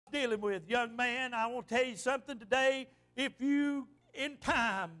dealing with. Young man, I want to tell you something today. If you, in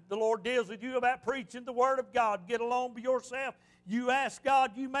time, the Lord deals with you about preaching the Word of God, get along with yourself. You ask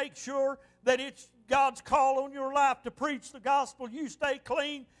God, you make sure that it's God's call on your life to preach the gospel. You stay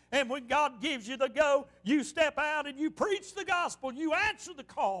clean, and when God gives you the go, you step out and you preach the gospel. You answer the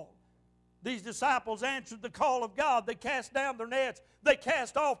call. These disciples answered the call of God. They cast down their nets. They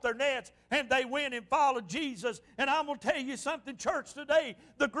cast off their nets, and they went and followed Jesus. And I'm going to tell you something, church, today.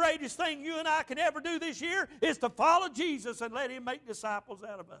 The greatest thing you and I can ever do this year is to follow Jesus and let Him make disciples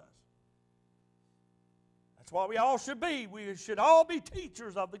out of us. That's what we all should be. We should all be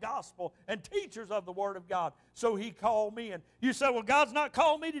teachers of the gospel and teachers of the Word of God. So He called me. And you say, well, God's not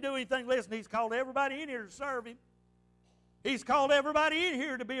called me to do anything. Listen, He's called everybody in here to serve Him. He's called everybody in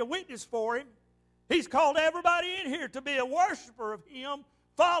here to be a witness for Him. He's called everybody in here to be a worshiper of Him.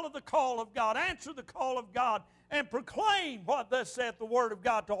 Follow the call of God. Answer the call of God. And proclaim what thus saith the Word of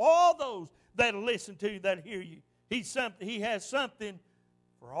God to all those that listen to you, that hear you. He has something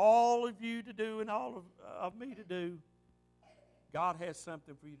for all of you to do and all of me to do. God has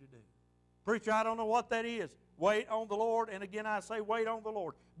something for you to do. Preacher, I don't know what that is. Wait on the Lord. And again, I say wait on the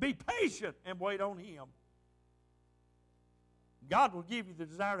Lord. Be patient and wait on Him. God will give you the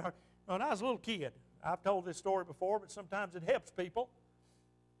desired heart. When I was a little kid, I've told this story before, but sometimes it helps people.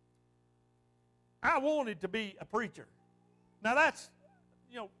 I wanted to be a preacher. Now that's,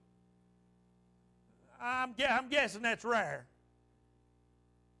 I'm guessing that's rare.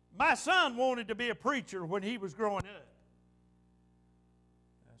 My son wanted to be a preacher when he was growing up.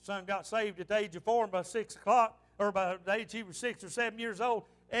 My son got saved at the age of 4, and by 6 o'clock, or by the age he was 6 or 7 years old,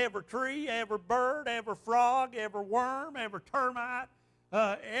 every tree, every bird, every frog, every worm, every termite,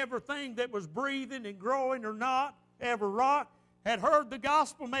 everything that was breathing and growing or not, every rock, had heard the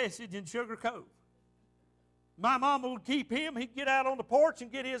gospel message in Sugar Cove. My mama would keep him. He'd get out on the porch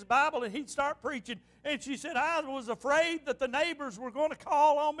and get his Bible, and he'd start preaching. And she said, I was afraid that the neighbors were going to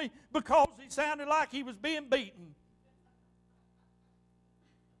call on me because he sounded like he was being beaten.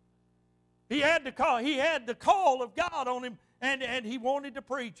 He had the call of God on him. And he wanted to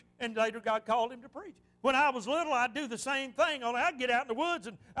preach, and later God called him to preach. When I was little, I'd do the same thing. Only I'd get out in the woods,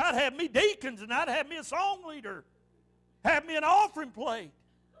 and I'd have me deacons, and I'd have me a song leader, have me an offering plate.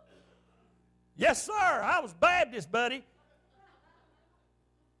 Yes, sir, I was Baptist, buddy.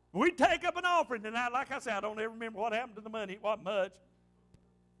 We'd take up an offering, and like I said, I don't ever remember what happened to the money. It wasn't much,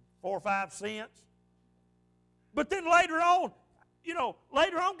 4 or 5 cents. But then later on,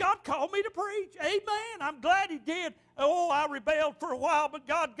 God called me to preach. Amen. I'm glad He did. Oh, I rebelled for a while, but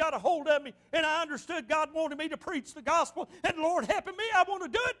God got a hold of me, and I understood God wanted me to preach the gospel, and the Lord helping me, I want to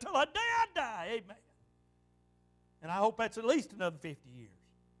do it till the day I die. Amen. And I hope that's at least another 50 years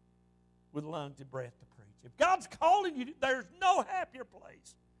with lungs and breath to preach. If God's calling you, there's no happier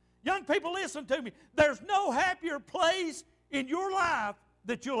place. Young people, listen to me. There's no happier place in your life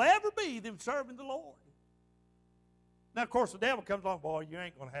that you'll ever be than serving the Lord. Now, of course, the devil comes along, boy, you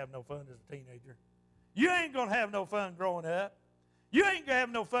ain't going to have no fun as a teenager. You ain't going to have no fun growing up. You ain't going to have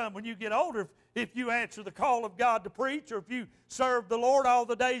no fun when you get older if you answer the call of God to preach, or if you serve the Lord all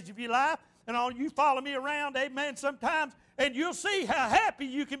the days of your life. And all you follow me around, amen, sometimes, and you'll see how happy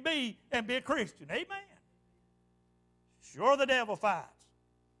you can be and be a Christian. Amen. Sure, the devil fights.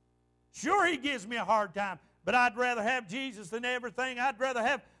 Sure, he gives me a hard time. But I'd rather have Jesus than everything. I'd rather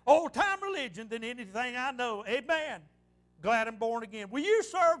have old-time religion than anything I know. Amen. Glad I'm born again. Will you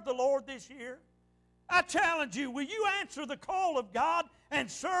serve the Lord this year? I challenge you, will you answer the call of God and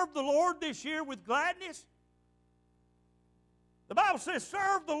serve the Lord this year with gladness? The Bible says,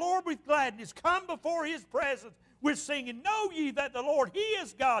 serve the Lord with gladness. Come before His presence with singing. Know ye that the Lord, He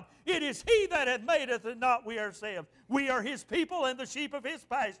is God. It is He that hath made us, and not we ourselves. We are His people and the sheep of His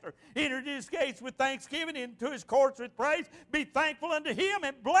pasture. Enter into His gates with thanksgiving, into His courts with praise. Be thankful unto Him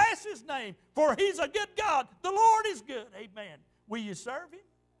and bless His name, for He's a good God. The Lord is good. Amen. Will you serve Him?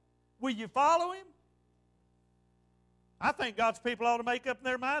 Will you follow Him? I think God's people ought to make up in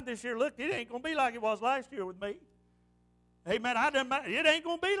their mind this year, look, it ain't going to be like it was last year with me. Amen. It ain't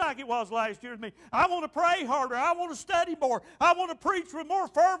going to be like it was last year with me. I want to pray harder. I want to study more. I want to preach with more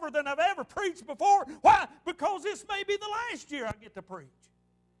fervor than I've ever preached before. Why? Because this may be the last year I get to preach.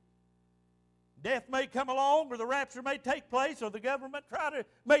 Death may come along, or the rapture may take place, or the government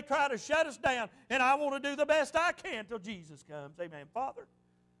may try to shut us down. And I want to do the best I can till Jesus comes. Amen. Father,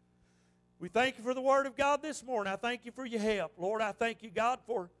 we thank You for the Word of God this morning. I thank You for Your help. Lord, I thank You, God,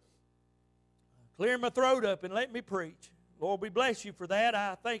 for clearing my throat up and letting me preach. Lord, we bless You for that.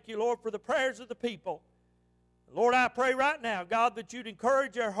 I thank You, Lord, for the prayers of the people. Lord, I pray right now, God, that You'd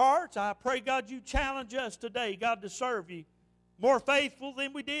encourage our hearts. I pray, God, You challenge us today, God, to serve You more faithful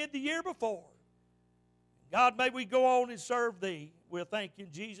than we did the year before. God, may we go on and serve Thee. We'll thank You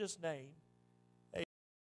in Jesus' name.